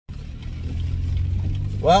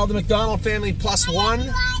Well, the McDonald family plus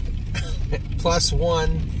one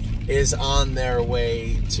is on their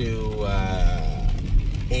way to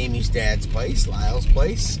Amy's dad's place, Lyle's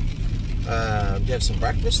place. Get some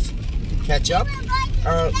breakfast, catch up.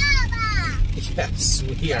 Yes,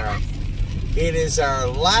 we are. It is our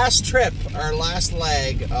last trip, our last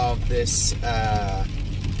leg of this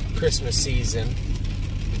Christmas season.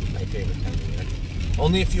 My favorite time of year.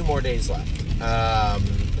 Only a few more days left.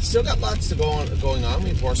 Still got lots going on. We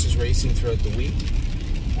have horses racing throughout the week.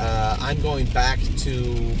 I'm going back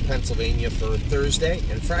to Pennsylvania for Thursday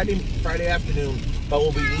and Friday afternoon, but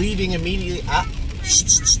we'll be leaving immediately.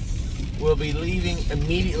 We'll be leaving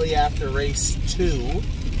immediately after race 2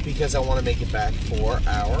 because I want to make it back for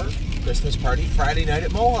our Christmas party Friday night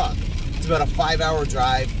at Mohawk. It's about a 5-hour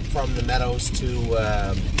drive from the Meadows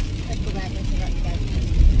to.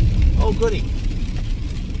 Oh, goody!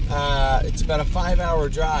 It's about a 5-hour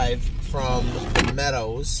drive from the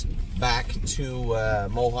Meadows back to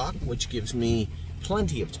Mohawk, which gives me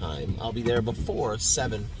plenty of time. I'll be there before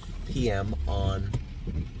 7 p.m. on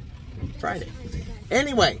Friday.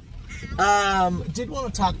 Anyway, did want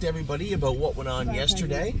to talk to everybody about what went on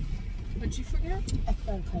yesterday. What'd you forget? I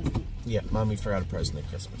forgot a present. Yeah, Mommy forgot a present at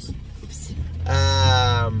Christmas. Oops.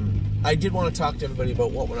 I did want to talk to everybody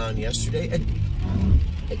about what went on yesterday.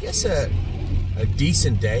 I guess a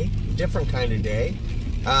decent day, different kind of day.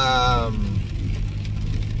 I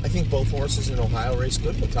think both horses in Ohio raced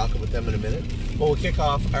good. We'll talk about them in a minute. But we'll kick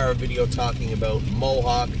off our video talking about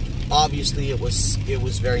Mohawk. Obviously, it was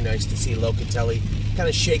very nice to see Locatelli kind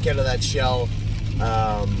of shake out of that shell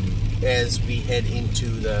as we head into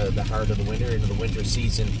the heart of the winter, into the winter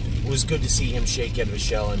season. It was good to see him shake out of his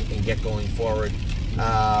shell and get going forward.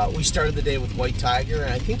 We started the day with White Tiger,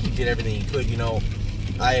 and I think he did everything he could. You know,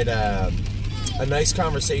 I had a nice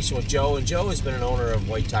conversation with Joe, and Joe has been an owner of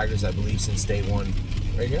White Tigers, I believe, since day one.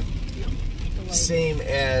 Right here? Yeah. Same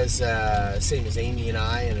as Amy and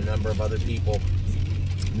I and a number of other people.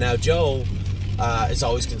 Now, Joe is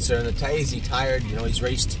always concerned that is he tired? You know, he's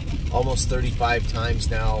raced almost 35 times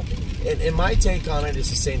now. And my take on it is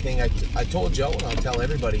the same thing I told Joe, and I'll tell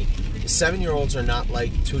everybody. 7-year-olds are not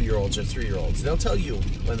like 2-year-olds or 3-year-olds. They'll tell you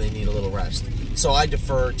when they need a little rest. So I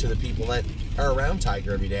defer to the people that are around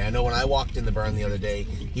Tiger every day. I know when I walked in the barn the other day,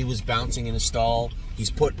 he was bouncing in his stall. He's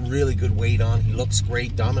put really good weight on. He looks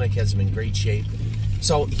great. Dominic has him in great shape.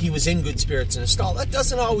 So he was in good spirits in his stall. That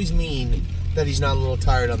doesn't always mean that he's not a little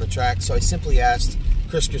tired on the track. So I simply asked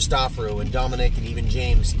Chris Christoforou and Dominic and even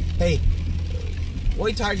James, hey,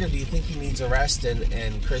 White Tiger, do you think he needs a rest?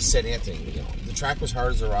 And Chris said, Anthony, you know, the track was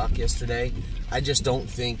hard as a rock yesterday. I just don't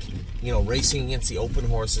think, you know, racing against the open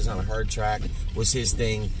horses on a hard track was his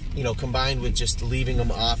thing. You know, combined with just leaving him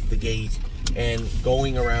off the gate and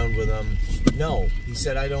going around with him. No, he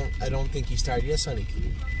said, I don't think he's tired. Yes, honey.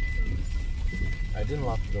 I didn't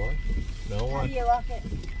lock the door. No one. How do you lock it?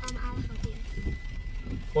 I'll help you.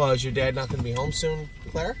 Well, is your dad not going to be home soon,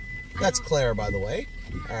 Claire? That's Claire, by the way.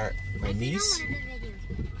 My niece.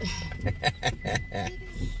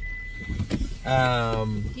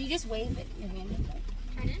 Can you just wave it, your hand?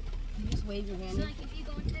 Pardon? Can you just wave your hand? So like if you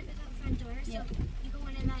go into the front door, so yep. You go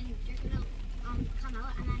in and then you're gonna come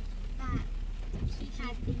out and then that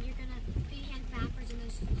keypad thing you're gonna put your hand backwards and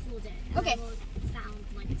just hold it. And Okay. It will sound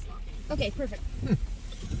like it's locking. Okay, perfect.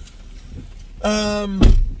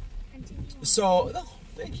 Continue. So, oh,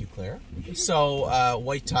 thank you, Claire. So,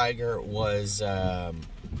 White Tiger was,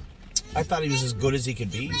 I thought he was as good as he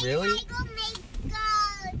could be, really.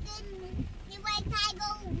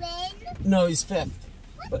 No, he's 5th.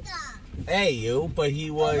 What Hey, you, but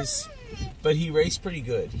he raced pretty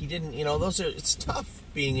good. He didn't, you know, it's tough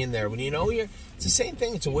being in there. When you know it's the same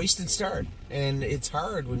thing, it's a wasted start. And it's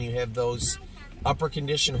hard when you have those upper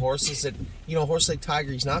condition horses that, you know, a horse like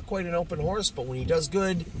Tiger, he's not quite an open horse, but when he does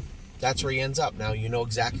good, that's where he ends up. Now, you know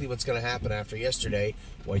exactly what's going to happen after yesterday.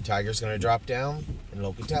 White Tiger's going to drop down, and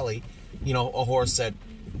Locatelli, you know, a horse that...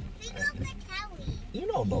 You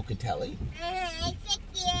know Locatelli.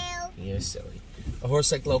 You're silly. A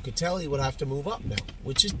horse like Locatelli would have to move up now,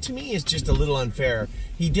 which is, to me, is just a little unfair.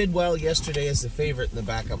 He did well yesterday as the favorite in the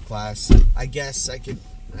backup class. I guess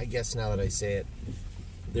now that I say it,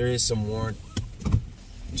 there is some warrant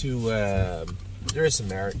to, there is some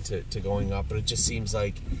merit to going up, but it just seems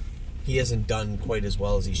like he hasn't done quite as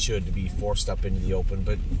well as he should to be forced up into the open.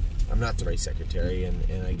 But I'm not the race secretary,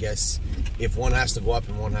 and I guess if one has to go up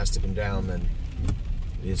and one has to come down, then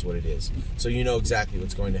It is what it is. So you know exactly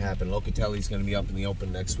what's going to happen. Locatelli's going to be up in the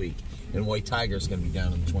Open next week, and White Tiger's going to be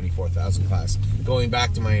down in the 24,000 class. Going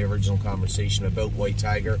back to my original conversation about White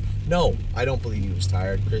Tiger, no, I don't believe he was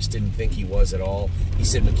tired. Chris didn't think he was at all. He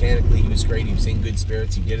said mechanically he was great. He was in good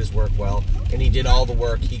spirits. He did his work well, and he did all the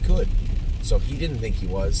work he could. So he didn't think he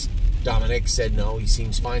was. Dominic said no. He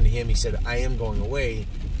seems fine to him. He said, I am going away.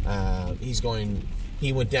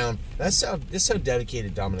 He went down. This is how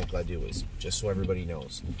dedicated Dominic Ledoux is, just so everybody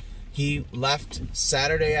knows. He left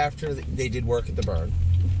Saturday after they did work at the barn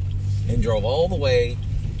and drove all the way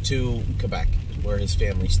to Quebec, where his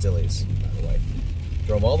family still is, by the way.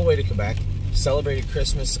 Drove all the way to Quebec, celebrated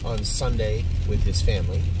Christmas on Sunday with his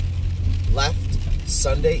family, left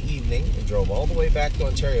Sunday evening and drove all the way back to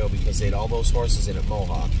Ontario because they had all those horses in at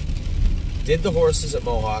Mohawk. Did the horses at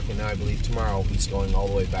Mohawk, and now I believe tomorrow he's going all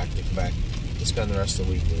the way back to Quebec to spend the rest of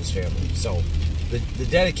the week with his family. So the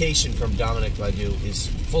dedication from Dominic Ledoux is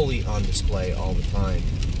fully on display all the time,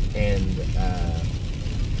 and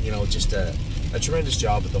you know, just a tremendous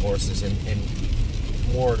job with the horses.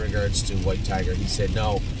 And more in regards to White Tiger, he said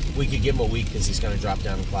no, we could give him a week because he's going to drop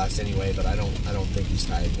down in class anyway, but I don't think he's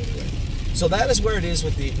tired anyway. So that is where it is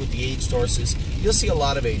with the aged horses. You'll see a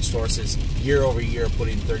lot of aged horses year over year put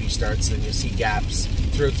in 30 starts, and you'll see gaps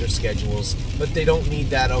throughout their schedules. But they don't need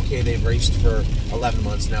that, okay, they've raced for 11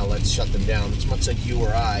 months now, let's shut them down. It's much like you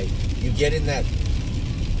or I. You get in that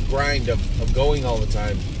grind of going all the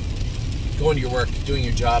time, going to your work, doing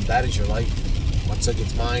your job. That is your life, much like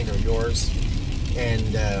it's mine or yours.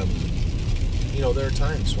 And, you know, there are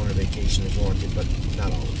times when a vacation is warranted, but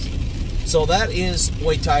not always. So that is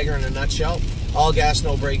White Tiger in a nutshell. All gas,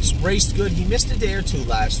 no brakes. Raced good. He missed a day or two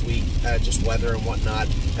last week, just weather and whatnot.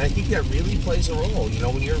 And I think that really plays a role. You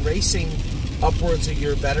know, when you're racing upwards of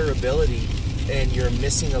your better ability and you're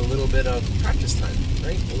missing a little bit of practice time,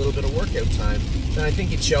 right? A little bit of workout time, then I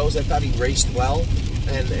think it shows. I thought he raced well.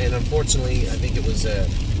 And unfortunately, I think it was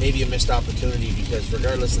maybe a missed opportunity because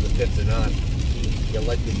regardless of the 5th or not, he'll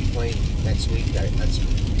likely be playing next week. I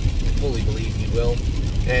fully believe he will.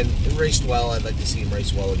 And raced well. I'd like to see him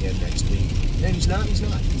race well again next week. And he's not.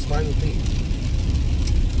 He's fine with me.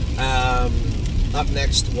 Up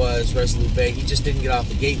next was Resolute Bay. He just didn't get off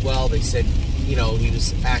the gate well. They said, you know, he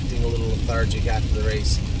was acting a little lethargic after the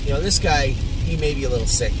race. You know, this guy, he may be a little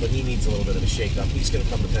sick, but he needs a little bit of a shake-up. He's going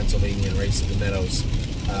to come to Pennsylvania and race at the Meadows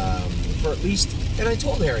for at least... And I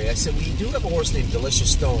told Harry, I said, we do have a horse named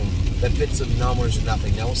Delicious Stone that fits in non-winners or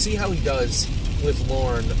nothing. Now, we'll see how he does with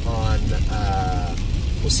Lauren on...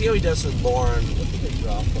 We'll see how he does with Lauren. What did they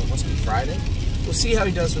draw for? It must be Friday. We'll see how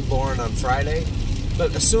he does with Lauren on Friday.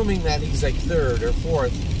 But assuming that he's like 3rd or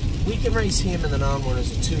 4th, we can race him in the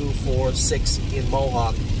non-winners of 2, 4, 6 in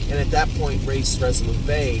Mohawk, and at that point race Resolute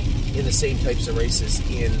Bay in the same types of races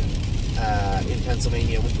in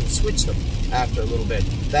Pennsylvania. We can switch them after a little bit.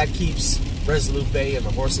 That keeps Resolute Bay and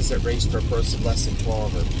the horses that race per person less than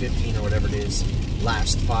 12 or 15 or whatever it is,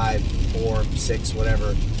 last 5, 4, 6,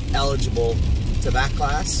 whatever, eligible to that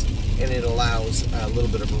class, and it allows a little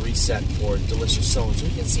bit of a reset for Delicious Stone. So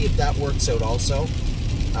we can see if that works out also,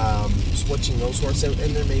 switching those horses out,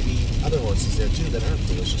 and there may be other horses there too that aren't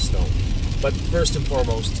Delicious Stone. But first and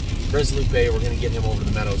foremost, Resolute Bay, we're going to get him over to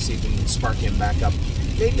the Meadows, see if we can spark him back up.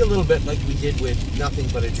 Maybe a little bit like we did with Nothing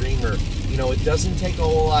But a Dreamer. You know, it doesn't take a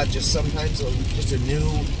whole lot, just sometimes just a new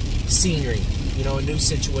scenery, you know, a new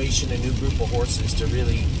situation, a new group of horses to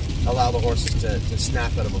really allow the horses to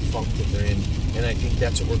snap out of a funk that they're in. And I think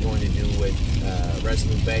that's what we're going to do with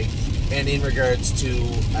Resolute Bay. And in regards to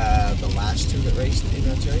the last two that raced in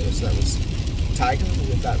Ontario, so that was Tiger,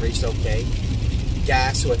 who I thought raced okay,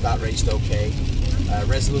 Gas, who I thought raced okay,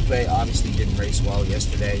 Resolute Bay obviously didn't race well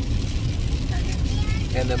yesterday.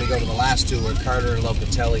 And then we go to the last two were Carter and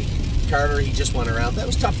Locatelli. Carter, he just went around. That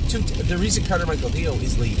was tough. The reason Carter Michael Dio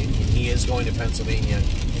is leaving, and he is going to Pennsylvania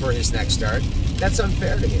for his next start, that's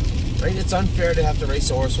unfair to him, right? It's unfair to have to race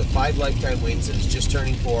a horse with 5 lifetime wins and is just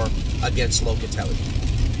turning 4 against Locatelli.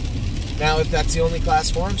 Now, if that's the only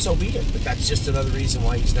class for him, so be it. But that's just another reason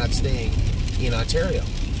why he's not staying in Ontario.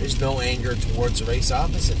 There's no anger towards the race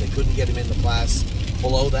office. If they couldn't get him in the class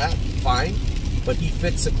below that, fine. But he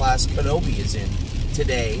fits the class Kenobi is in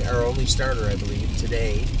today, our only starter, I believe,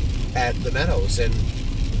 today at the Meadows. And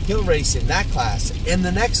he'll race in that class and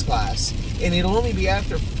the next class, and it'll only be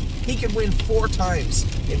after he can win 4 times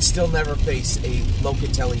and still never face a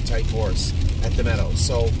Locatelli type horse at the Meadows.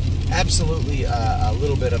 So absolutely a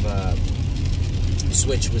little bit of a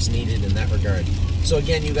switch was needed in that regard. So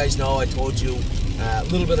again, you guys know, I told you, a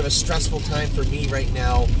little bit of a stressful time for me right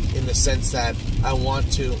now in the sense that I want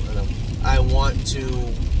to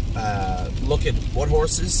look at what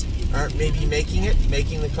horses aren't maybe making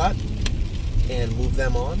the cut, and move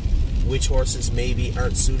them on. Which horses maybe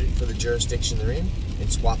aren't suited for the jurisdiction they're in,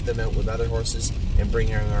 and swap them out with other horses, and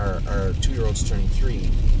bring our 2-year-olds turning 3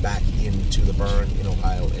 back into the barn in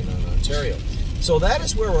Ohio and in Ontario. So that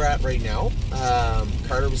is where we're at right now.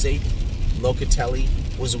 Carter was 8th. Locatelli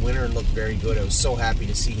was a winner and looked very good. I was so happy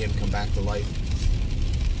to see him come back to life.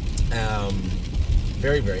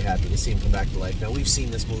 Very, very happy to see him come back to life. Now, we've seen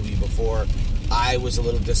this movie before. I was a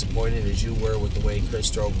little disappointed, as you were, with the way Chris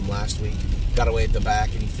drove him last week. Got away at the back,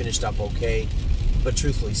 and he finished up okay. But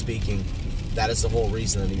truthfully speaking, that is the whole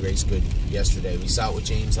reason that he raced good yesterday. We saw it with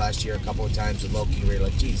James last year a couple of times with Loki, where you're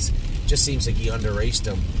like, geez, just seems like he under-raced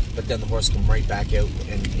him. But then the horse came right back out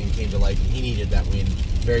and came to life, and he needed that win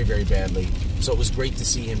very, very badly. So it was great to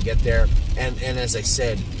see him get there. And as I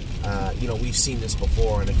said, you know, we've seen this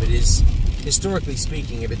before, and if it is, historically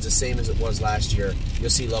speaking, if it's the same as it was last year, you'll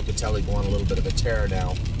see Locatelli go on a little bit of a tear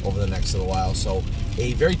now over the next little while. So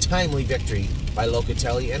a very timely victory by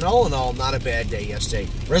Locatelli, and all in all, not a bad day yesterday.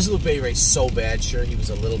 Resolute Bay raced so bad. Sure, he was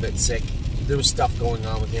a little bit sick. There was stuff going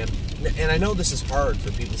on with him, and I know this is hard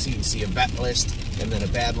for people to see. You see a vet list and then a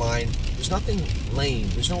bad line. There's nothing lame.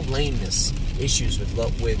 There's no lameness issues with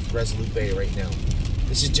Resolute Bay right now.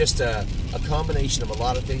 This is just a combination of a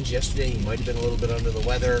lot of things. Yesterday, he might have been a little bit under the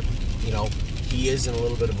weather. You know, he is in a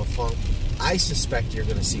little bit of a funk. I suspect you're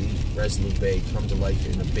going to see Resolute Bay come to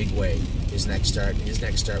life in a big way. His next start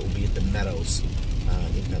will be at the Meadows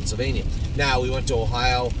in Pennsylvania. Now, we went to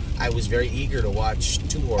Ohio. I was very eager to watch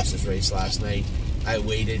 2 horses race last night. I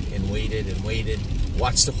waited and waited and waited,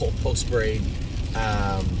 watched the whole post parade.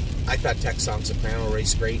 I thought Texan Soprano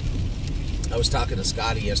raced great. I was talking to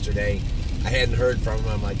Scotty yesterday. I hadn't heard from him.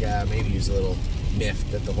 I'm like, maybe he was a little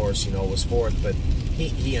miffed that the horse, you know, was 4th, but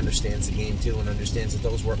he understands the game too, and understands that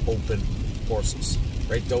those were open horses,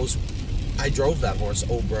 right? I drove that horse,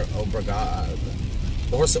 Obregat,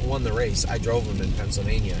 the horse that won the race. I drove him in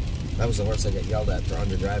Pennsylvania. That was the horse I got yelled at for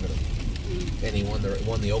under-driving him, and he won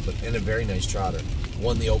the Open, and a very nice trotter.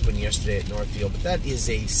 Won the Open yesterday at Northfield, but that is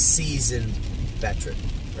a seasoned veteran,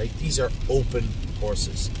 right? These are open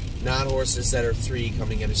horses, not horses that are 3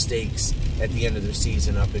 coming into stakes at the end of their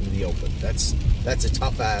season up into the Open. That's a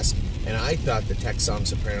tough ask, and I thought the Texan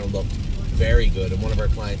Soprano looked very good. And one of our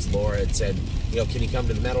clients, Laura, had said, you know, can he come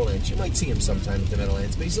to the Meadowlands? You might see him sometime at the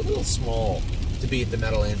Meadowlands, but he's a little small to be at the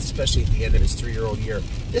Meadowlands, especially at the end of his 3-year-old year.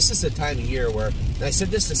 This is the time of year where, and I said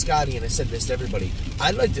this to Scotty, and I said this to everybody,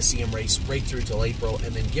 I'd like to see him race right through till April,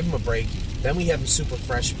 and then give him a break. Then we have him super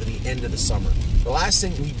fresh for the end of the summer. The last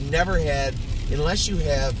thing we've never had, unless you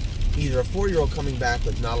have either a 4-year-old coming back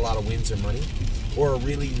with not a lot of wins or money, or a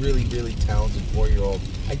really, really, really talented 4-year-old,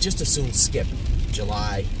 I just as soon skip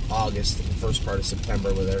July, August, and the first part of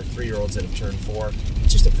September with our 3-year-olds that have turned 4.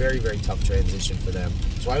 It's just a very, very tough transition for them.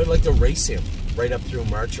 So I would like to race him right up through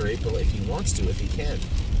March or April if he wants to, if he can,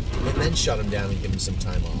 and then shut him down and give him some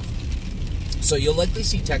time off. So you'll likely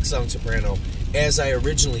see Texan Soprano, as I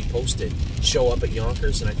originally posted, show up at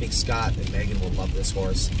Yonkers, and I think Scott and Megan will love this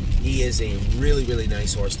horse. He is a really, really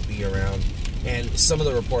nice horse to be around. And some of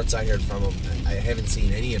the reports I heard from him, I haven't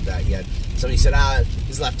seen any of that yet. Somebody said,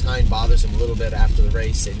 his left hind bothers him a little bit after the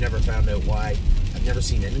race. They've never found out why. I've never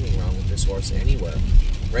seen anything wrong with this horse anywhere.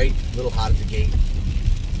 Right? A little hot at the gate.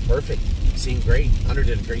 Perfect. Seemed great. Hunter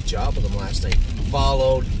did a great job with him last night.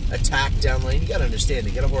 Followed, attacked down lane. You got to understand,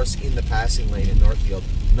 they get a horse in the passing lane at Northfield.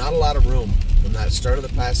 Not a lot of room from that start of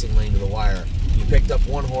the passing lane to the wire. He picked up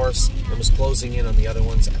one horse and was closing in on the other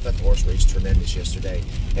ones. I thought the horse raced tremendous yesterday.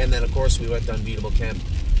 And then, of course, we went to Unbeatable Kemp.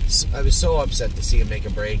 I was so upset to see him make a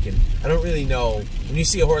break, and I don't really know. When you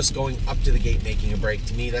see a horse going up to the gate making a break,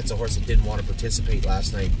 to me, that's a horse that didn't want to participate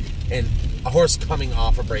last night. And a horse coming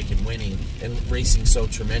off a break and winning and racing so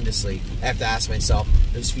tremendously, I have to ask myself,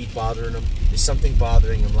 are his feet bothering him? Is something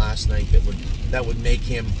bothering him last night that would make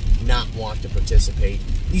him not want to participate?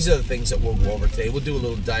 These are the things that we'll go over today. We'll do a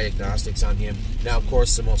little diagnostics on him. Now, of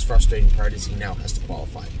course, the most frustrating part is he now has to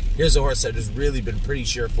qualify. Here's a horse that has really been pretty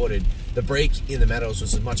sure-footed. The break in the Meadows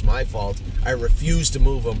was as much my fault. I refused to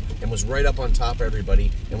move him and was right up on top of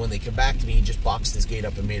everybody. And when they come back to me, he just boxed his gate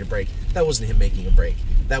up and made a break. That wasn't him making a break.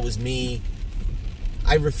 That was me.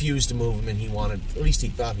 I refused to move him, and he wanted, at least he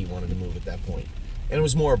thought he wanted to move at that point. And it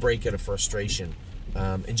was more a break out of frustration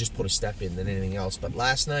and just put a step in than anything else. But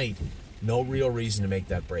last night, no real reason to make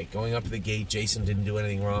that break. Going up to the gate, Jason didn't do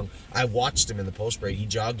anything wrong. I watched him in the post parade. He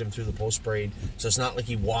jogged him through the post parade, so it's not like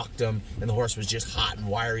he walked him and the horse was just hot and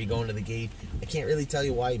wiry going to the gate. I can't really tell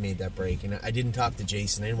you why he made that break, and I didn't talk to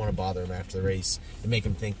Jason. I didn't want to bother him after the race and make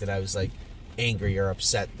him think that I was like angry or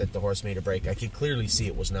upset that the horse made a break. I could clearly see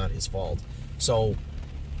it was not his fault. So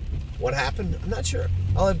What happened? I'm not sure.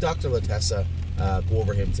 I'll have Dr. Latessa go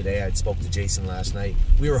over him today. I spoke to Jason last night.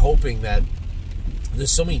 We were hoping that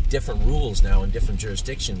there's so many different rules now in different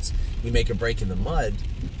jurisdictions. You make a break in the mud,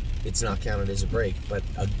 it's not counted as a break, but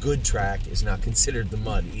a good track is not considered the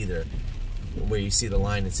mud either. Where you see the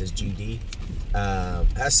line that says GD,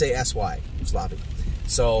 say SY, sloppy.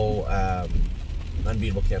 So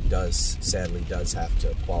Unbeatable Kemp sadly does have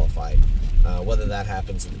to qualify. Whether that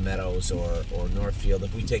happens at the Meadows or Northfield,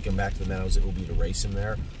 if we take him back to the Meadows, it will be to race him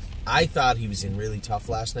there. I thought he was in really tough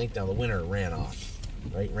last night. Now the winner ran off,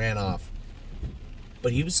 right? Ran off.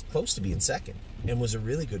 But he was close to being second and was a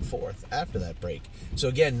really good fourth after that break. So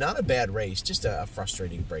again, not a bad race, just a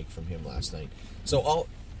frustrating break from him last night. So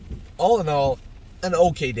all in all, an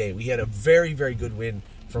okay day. We had a very, very good win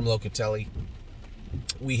from Locatelli.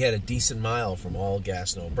 We had a decent mile from All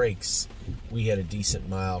Gas No Brakes. We had a decent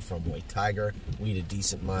mile from White Tiger. We had a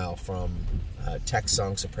decent mile from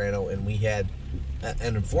Texong Soprano, and we had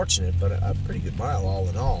an unfortunate but a pretty good mile all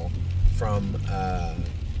in all from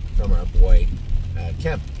our boy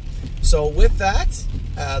Kemp. So with that,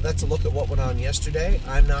 that's a look at what went on yesterday.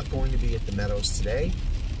 I'm not going to be at the Meadows today.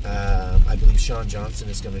 I believe Sean Johnson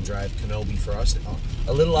is going to drive Kenobi for us.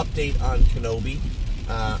 A little update on Kenobi.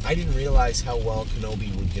 I didn't realize how well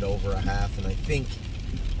Kenobi would get over a half, and I think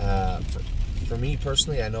for me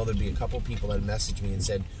personally, I know there'd be a couple people that messaged me and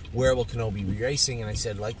said, where will Kenobi be racing? And I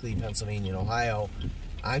said, likely Pennsylvania and Ohio.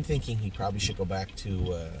 I'm thinking he probably should go back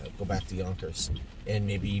to Yonkers, and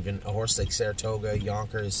maybe even a horse like Saratoga,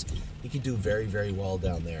 Yonkers. He could do very, very well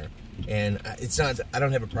down there. And it's not. I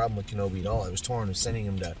don't have a problem with Kenobi at all. I was torn of sending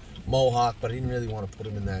him to Mohawk, but I didn't really want to put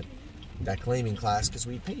him in that claiming class because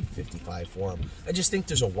we paid $55 for him. I just think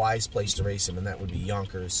there's a wise place to race him, and that would be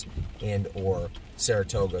Yonkers and or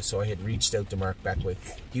Saratoga. So I had reached out to Mark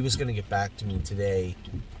Beckwith. He was going to get back to me today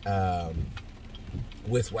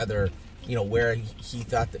with whether, where he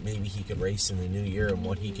thought that maybe he could race in the new year and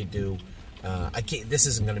what he could do. This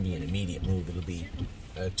isn't going to be an immediate move. It'll be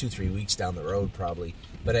 2-3 weeks down the road probably.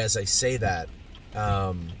 But as I say that,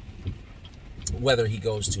 whether he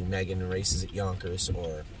goes to Megan and races at Yonkers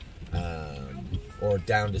or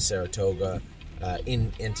down to Saratoga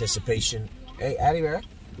in anticipation, hey, Addie Bear,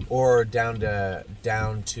 or down to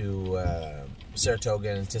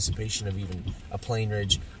Saratoga in anticipation of even a Plain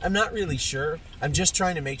Ridge. I'm not really sure. I'm just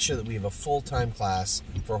trying to make sure that we have a full-time class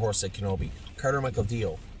for a horse like Kenobi. Carter Michael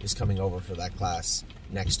Dio is coming over for that class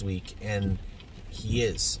next week, and he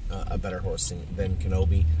is a better horse than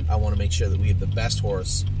Kenobi. I want to make sure that we have the best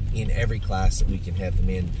horse in every class that we can have them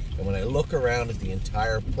in. And when I look around at the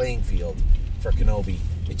entire playing field for Kenobi,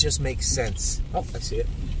 it just makes sense. Oh, I see it.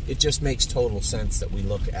 It just makes total sense that we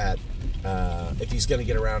look at if he's going to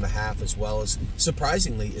get around a half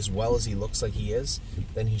surprisingly, as well as he looks like he is,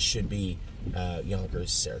 then he should be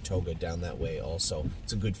Yonkers, Saratoga, down that way also.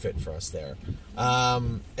 It's a good fit for us there.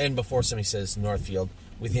 And before somebody says Northfield,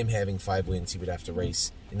 with him having 5 wins, he would have to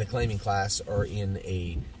race in the claiming class or in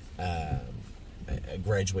a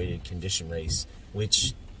graduated condition race,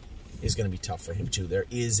 which is going to be tough for him too. There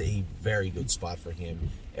is a very good spot for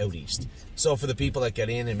him out east. So for the people that get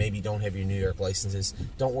in and maybe don't have your New York licenses,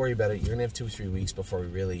 don't worry about it. You're going to have 2 or 3 weeks before we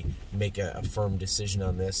really make a firm decision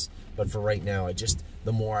on this. But for right now,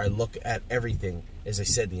 the more I look at everything, as I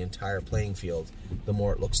said, the entire playing field, the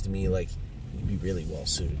more it looks to me like he'd be really well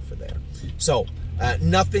suited for there. So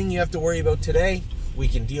nothing you have to worry about today. We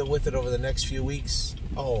can deal with it over the next few weeks.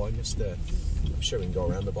 Oh, I missed the... I'm sure we can go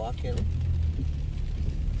around the block, can't we?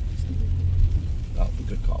 Oh,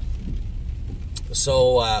 good call.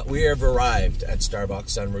 So we have arrived at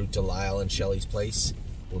Starbucks en route to Lyle and Shelley's place.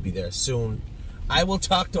 We'll be there soon. I will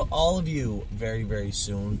talk to all of you very, very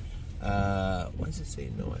soon. Why does it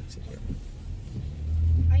say no exit here?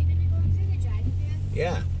 Are you going to go through the drive-thru?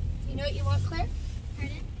 Yeah. You know what you want, Claire?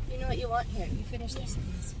 Pardon? You know what you want? Here, you finish this.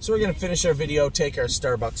 So we're going to finish our video, take our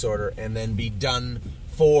Starbucks order, and then be done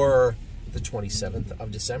for the 27th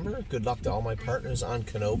of December. Good luck to all my partners on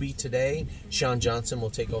Kenobi today. Sean Johnson will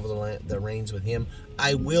take over the reins with him.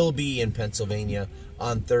 I will be in Pennsylvania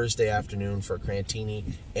on Thursday afternoon for Crantini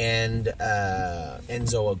and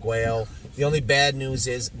Enzo Aguayo. The only bad news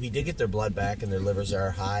is we did get their blood back and their livers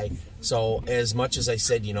are high. So as much as I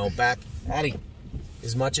said,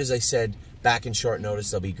 back in short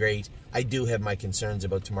notice, they'll be great. I do have my concerns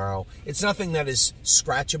about tomorrow. It's nothing that is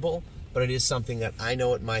scratchable, but it is something that I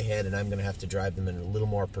know in my head, and I'm going to have to drive them in a little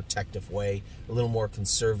more protective way, a little more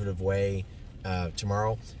conservative way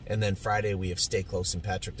tomorrow. And then Friday we have Stay Close and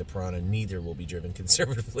Patrick DePrana. Neither will be driven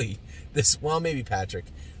conservatively. Well, maybe Patrick,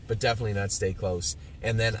 but definitely not Stay Close.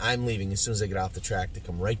 And then I'm leaving as soon as I get off the track to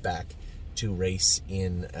come right back to race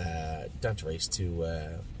in,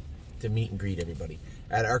 to meet and greet everybody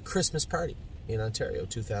at our Christmas party in Ontario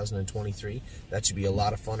 2023. That should be a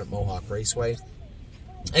lot of fun at Mohawk Raceway.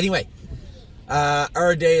 Anyway,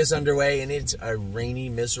 our day is underway, and it's a rainy,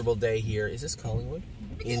 miserable day here. Is this Collingwood?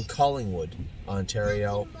 In Collingwood,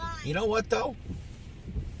 Ontario. You know what, though?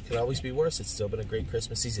 Could always be worse. It's still been a great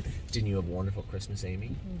Christmas season. Didn't you have a wonderful Christmas, Amy?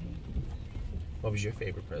 Mm-hmm. What was your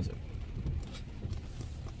favorite present?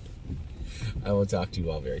 I will talk to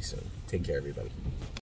you all very soon. Take care, everybody.